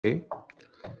Okay,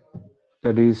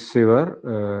 that is your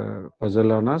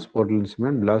pozzolanas, Portland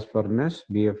cement, blast furnace,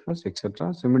 BFS,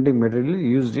 etc. Cementing material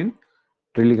used in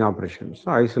drilling operations. So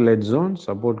isolate zone,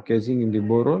 support casing in the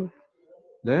borehole,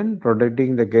 then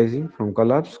protecting the casing from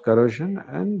collapse, corrosion,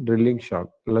 and drilling shock.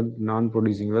 Plug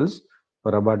non-producing wells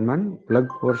for abandonment, plug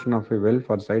portion of a well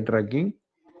for site tracking,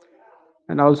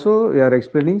 and also we are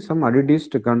explaining some additives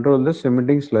to control the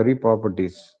cementing slurry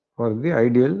properties for the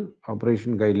ideal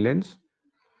operation guidelines,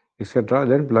 etc.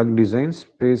 Then plug designs,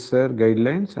 spacer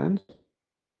guidelines, and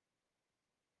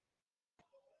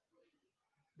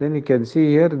then you can see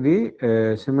here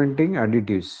the cementing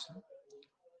additives.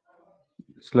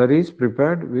 Slurries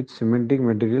prepared with cementing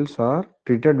materials are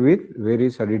treated with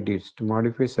various additives to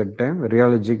modify set time,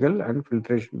 rheological and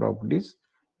filtration properties,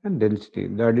 and density.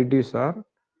 The additives are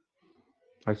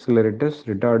accelerators,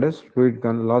 retarders,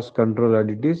 loss control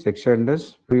additives,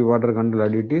 extenders, free water control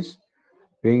additives,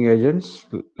 weighing agents,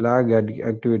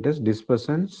 activators,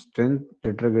 dispersants, strength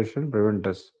retrogression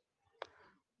preventers.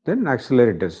 Then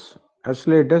accelerators.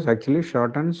 Accelerators actually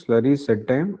shorten slurry set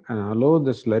time and allow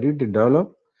the slurry to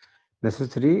develop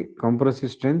necessary compressive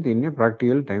strength in a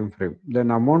practical time frame.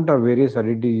 Then amount of various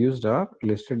additives used are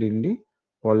listed in the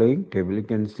following table. You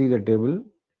can see the table.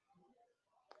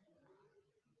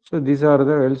 So these are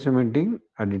the well cementing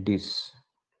additives: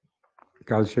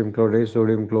 calcium chloride,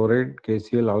 sodium chloride,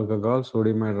 KCl, alcohol,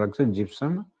 sodium hydroxide,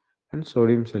 gypsum, and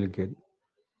sodium silicate.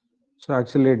 So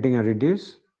accelerating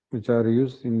additives which are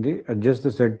used in the adjust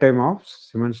the set time of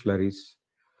cement slurries.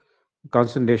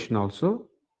 Concentration also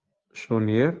shown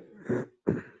here.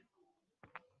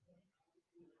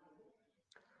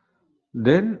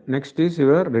 Then next is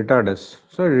your retarders.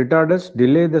 So retarders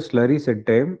delay the slurry set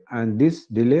time, and this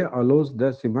delay allows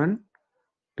the cement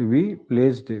to be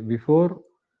placed before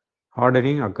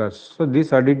hardening occurs. So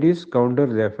these additives counter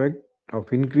the effect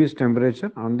of increased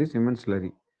temperature on the cement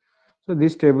slurry. So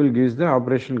this table gives the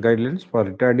operation guidelines for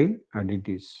retarding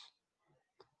additives.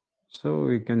 So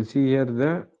we can see here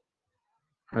the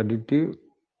additive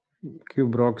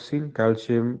cubroxene,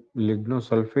 calcium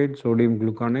lignosulfate, sodium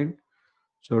gluconate,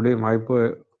 sodium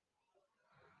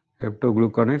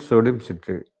heptogluconate, sodium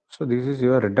citrate. So this is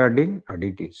your retarding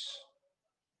additives.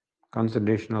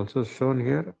 Concentration also shown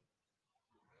here.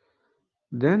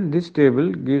 Then this table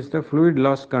gives the fluid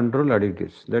loss control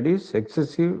additives. That is,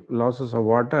 excessive losses of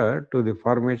water to the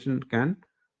formation can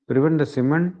prevent the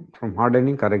cement from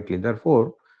hardening correctly.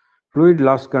 Therefore, fluid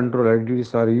loss control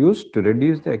additives are used to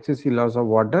reduce the excessive loss of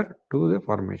water to the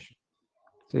formation.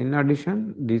 So in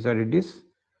addition, these additives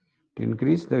to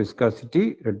increase the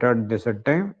viscosity, retard the set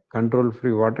time, control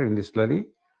free water in the slurry.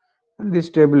 And this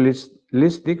table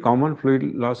lists the common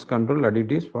fluid loss control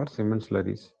additives for cement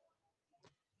slurries.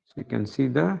 So you can see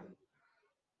the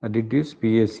additives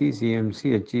PSC,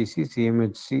 CMC, HEC,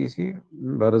 CMHCC,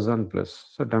 Barazan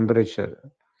plus. So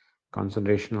temperature,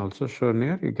 concentration also shown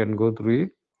here. You can go through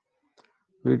it.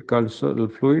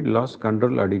 Fluid loss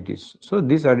control additives. So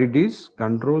these additives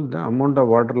control the amount of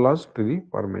water loss to the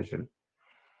formation.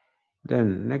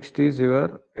 Then next is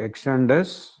your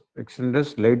extenders.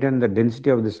 Extenders lighten the density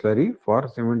of the slurry for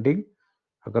cementing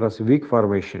across weak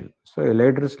formation. So a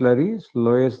lighter slurry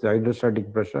lowers the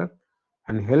hydrostatic pressure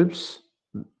and helps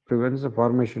prevents the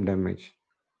formation damage.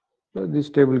 So this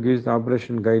table gives the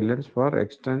operation guidelines for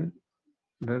extender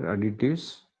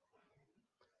additives.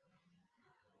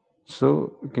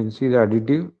 So you can see the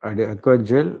additive, aqua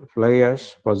gel, fly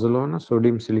ash, pozzolana,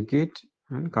 sodium silicate,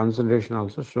 and concentration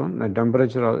also shown, the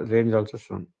temperature range also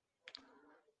shown.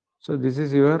 So this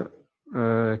is your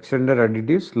extender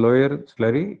additives, lower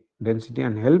slurry density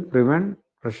and help prevent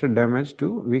pressure damage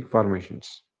to weak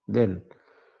formations. Then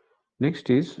next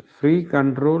is free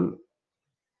water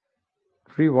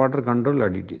control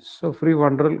additives. So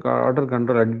water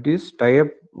control additives tie up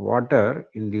water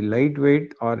in the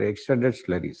lightweight or extended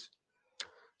slurries.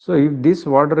 So if this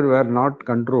water were not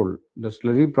controlled, the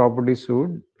slurry properties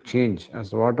would change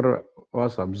as water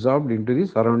was absorbed into the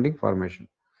surrounding formation.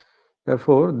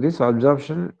 Therefore, this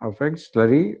absorption affects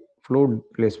slurry flow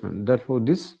placement. Therefore,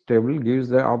 this table gives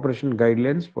the operation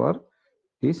guidelines for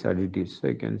these additives. So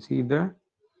you can see the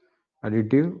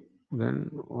additive, then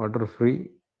water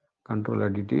free control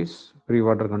additives, free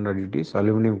water control additives,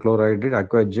 aluminum chloride,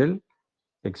 aqua gel,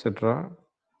 etc.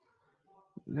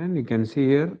 Then you can see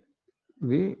here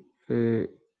the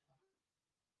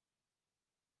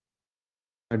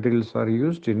materials are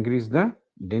used to increase the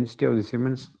density of the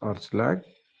cements or slag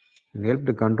and help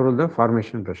to control the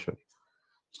formation pressure.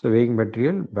 So weighing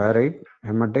material, barite,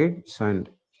 hematite, sand.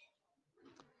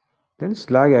 Then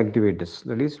slag activators,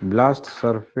 that is blast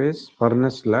surface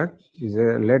furnace slag is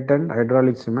a latent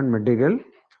hydraulic cement material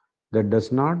that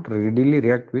does not readily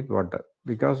react with water.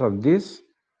 Because of this,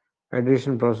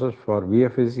 hydration process for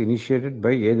VF is initiated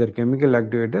by either chemical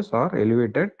activators or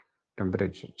elevated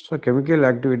temperature. So chemical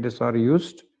activators are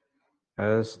used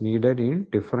as needed in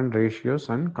different ratios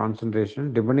and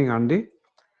concentration depending on the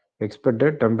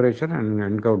expected temperature and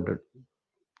encountered.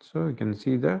 So you can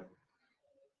see the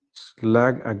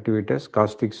slag activators: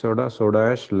 caustic soda, soda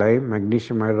ash, lime,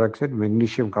 magnesium hydroxide,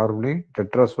 magnesium carbonate,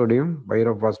 tetrasodium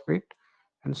pyrophosphate,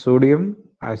 and sodium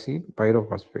acid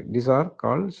pyrophosphate. These are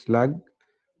called slag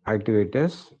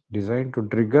activators designed to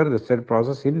trigger the said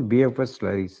process in BFS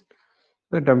slurries.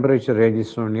 The temperature range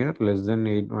is shown here: less than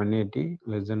 180,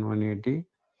 less than 180,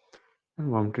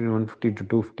 and 150 to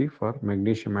 250 for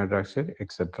magnesium hydroxide,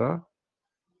 etc.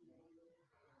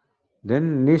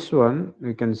 Then this one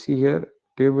we can see here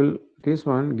table. This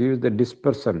one gives the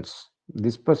dispersants.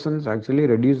 Dispersants actually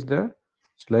reduce the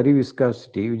slurry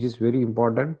viscosity, which is very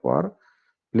important for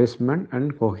placement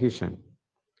and cohesion.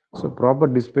 So proper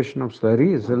dispersion of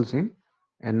slurry results in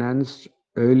enhanced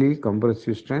early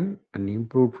compressive strength and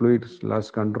improved fluid loss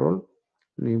control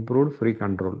and improved free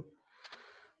control.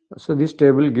 So this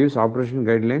table gives operation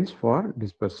guidelines for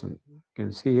dispersion. You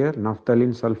can see here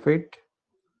naphthalene sulfate,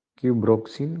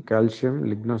 cubroxene, calcium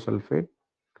lignosulfate,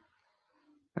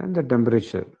 and the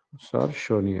temperature are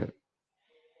shown here.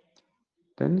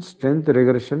 Then strength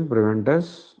regression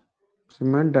preventers,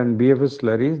 cement and BFS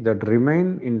slurries that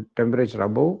remain in temperature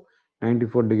above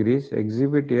 94 degrees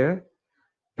exhibit a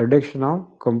reduction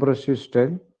of compressive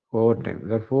strength over time.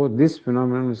 Therefore, this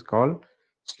phenomenon is called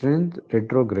strength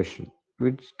retrogression,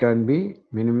 which can be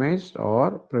minimized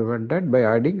or prevented by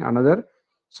adding another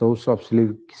source of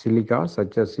silica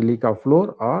such as silica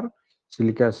floor or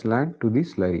silica slag to the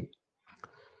slurry.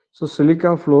 So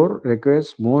silica floor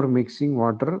requires more mixing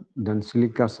water than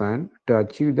silica sand to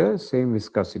achieve the same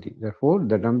viscosity. Therefore,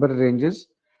 the temperature ranges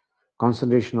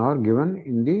concentration are given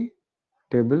in the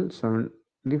table 7,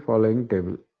 the following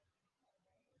table.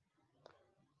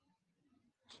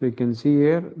 So you can see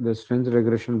here the strength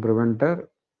regression preventer,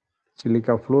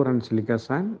 silica floor and silica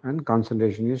sand, and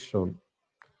concentration is shown.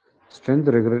 Strength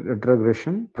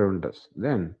retrogression preventers.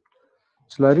 Then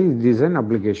slurry design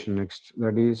application next.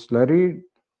 That is slurry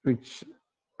which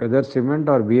whether cement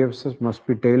or BFS must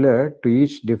be tailored to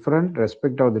each different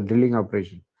respect of the drilling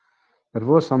operation.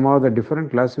 Therefore, some of the different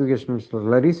classification of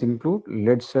slurries include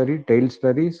lead slurry, tail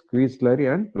slurry, squeeze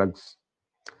slurry, and plugs.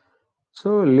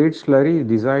 So, lead slurry is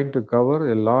designed to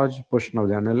cover a large portion of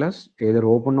the annulus, either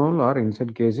open hole or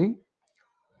inside casing,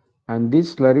 and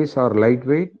these slurries are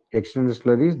lightweight, extended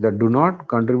slurries that do not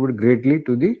contribute greatly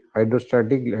to the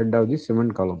hydrostatic head of the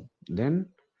cement column. Then,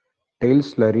 tail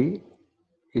slurry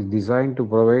is designed to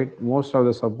provide most of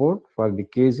the support for the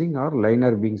casing or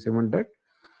liner being cemented,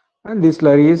 and this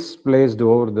slurry is placed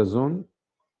over the zone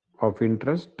of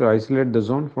interest to isolate the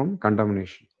zone from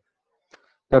contamination.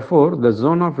 Therefore, the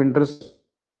zone of interest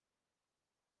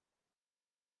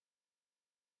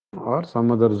or some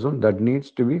other zone that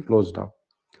needs to be closed off.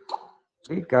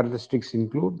 Key characteristics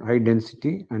include high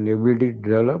density and ability to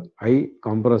develop high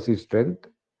compressive strength.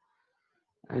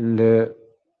 And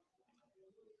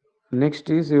next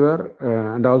is your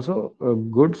and also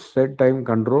good set time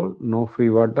control, no free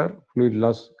water, fluid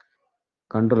loss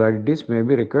control additives may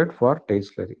be required for tail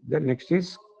slurry. The next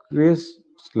is squeeze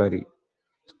slurry.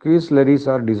 Squeeze slurries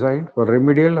are designed for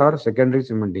remedial or secondary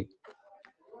cementing.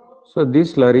 So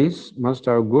these slurries must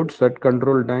have good set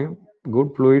control time,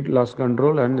 good fluid loss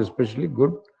control, and especially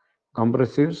good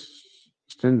compressive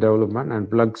strength development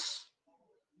and plugs.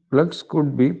 Plugs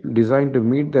could be designed to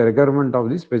meet the requirement of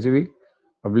the specific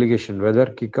application, whether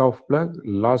kick-off plug,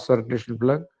 loss circulation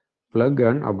plug, plug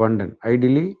and abandon.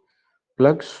 Ideally,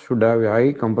 plugs should have a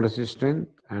high compressive strength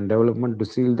and development to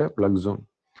seal the plug zone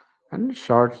and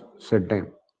short set time.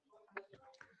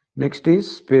 Next is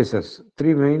spacers.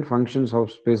 Three main functions of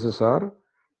spacers are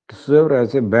to serve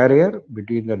as a barrier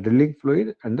between the drilling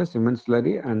fluid and the cement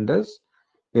slurry and thus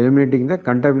eliminating the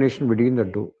contamination between the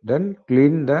two. Then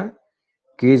clean the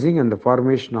casing and the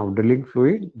formation of drilling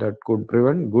fluid that could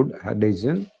prevent good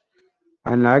adhesion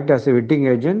and act as a wetting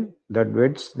agent that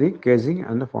wets the casing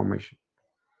and the formation.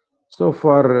 So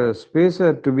for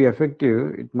spacer to be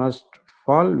effective, it must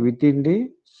fall within the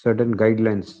certain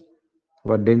guidelines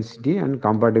for density and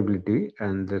compatibility,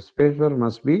 and the spacer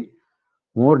must be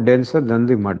more denser than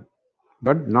the mud,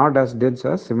 but not as dense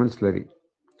as cement slurry.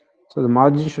 So the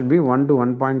margin should be 1 to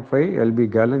 1.5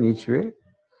 lb gallon each way,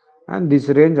 and this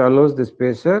range allows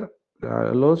spacer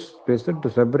to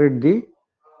separate the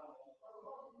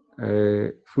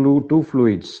two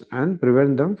fluids and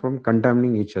prevent them from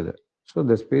contaminating each other. So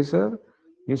the spacer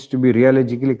needs to be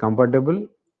rheologically compatible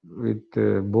with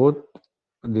both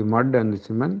the mud and the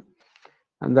cement,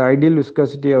 and the ideal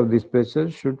viscosity of this spacer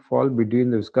should fall between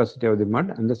the viscosity of the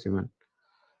mud and the cement.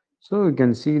 So you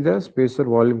can see the spacer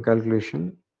volume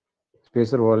calculation.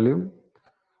 Spacer volume,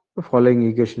 the following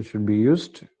equation should be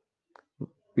used.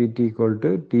 Pt equal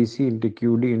to Tc into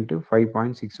Qd into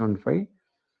 5.615,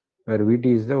 where Vt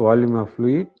is the volume of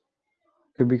fluid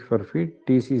cubic per feet,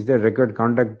 Tc is the required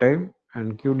contact time,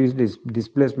 and Qd is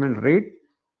displacement rate.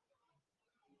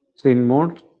 So in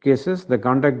most cases, the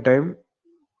contact time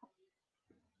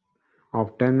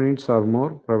of 10 minutes or more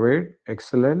provide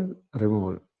excellent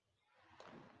removal.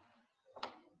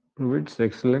 Provides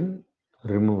excellent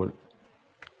removal.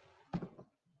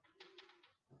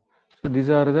 So these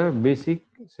are the basic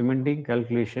cementing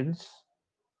calculations.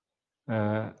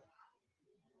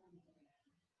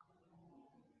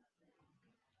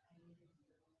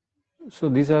 So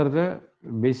these are the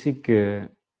basic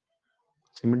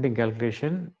cementing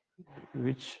calculation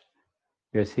which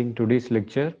we are seeing today's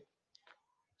lecture.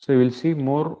 So we will see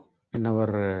more in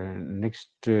our next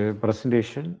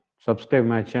presentation. Subscribe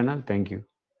my channel. Thank you.